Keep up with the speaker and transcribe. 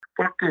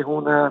porque es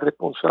una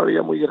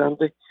responsabilidad muy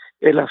grande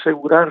el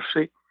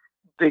asegurarse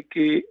de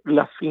que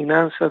las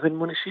finanzas del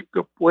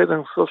municipio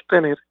puedan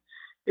sostener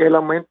el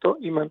aumento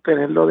y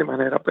mantenerlo de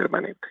manera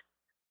permanente.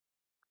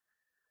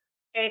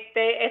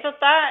 Eso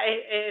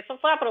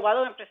fue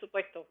aprobado en el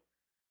presupuesto.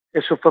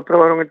 Eso fue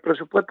aprobado en el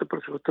presupuesto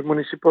del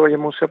municipio de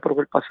Bayamon se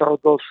aprobó el pasado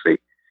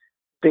 12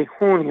 de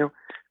junio,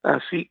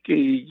 así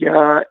que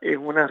ya es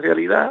una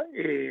realidad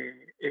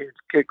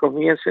que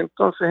comience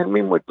entonces el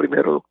mismo el 1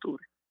 de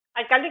octubre.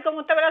 Alcalde, ¿y cómo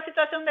usted ve la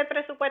situación del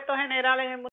presupuesto general en el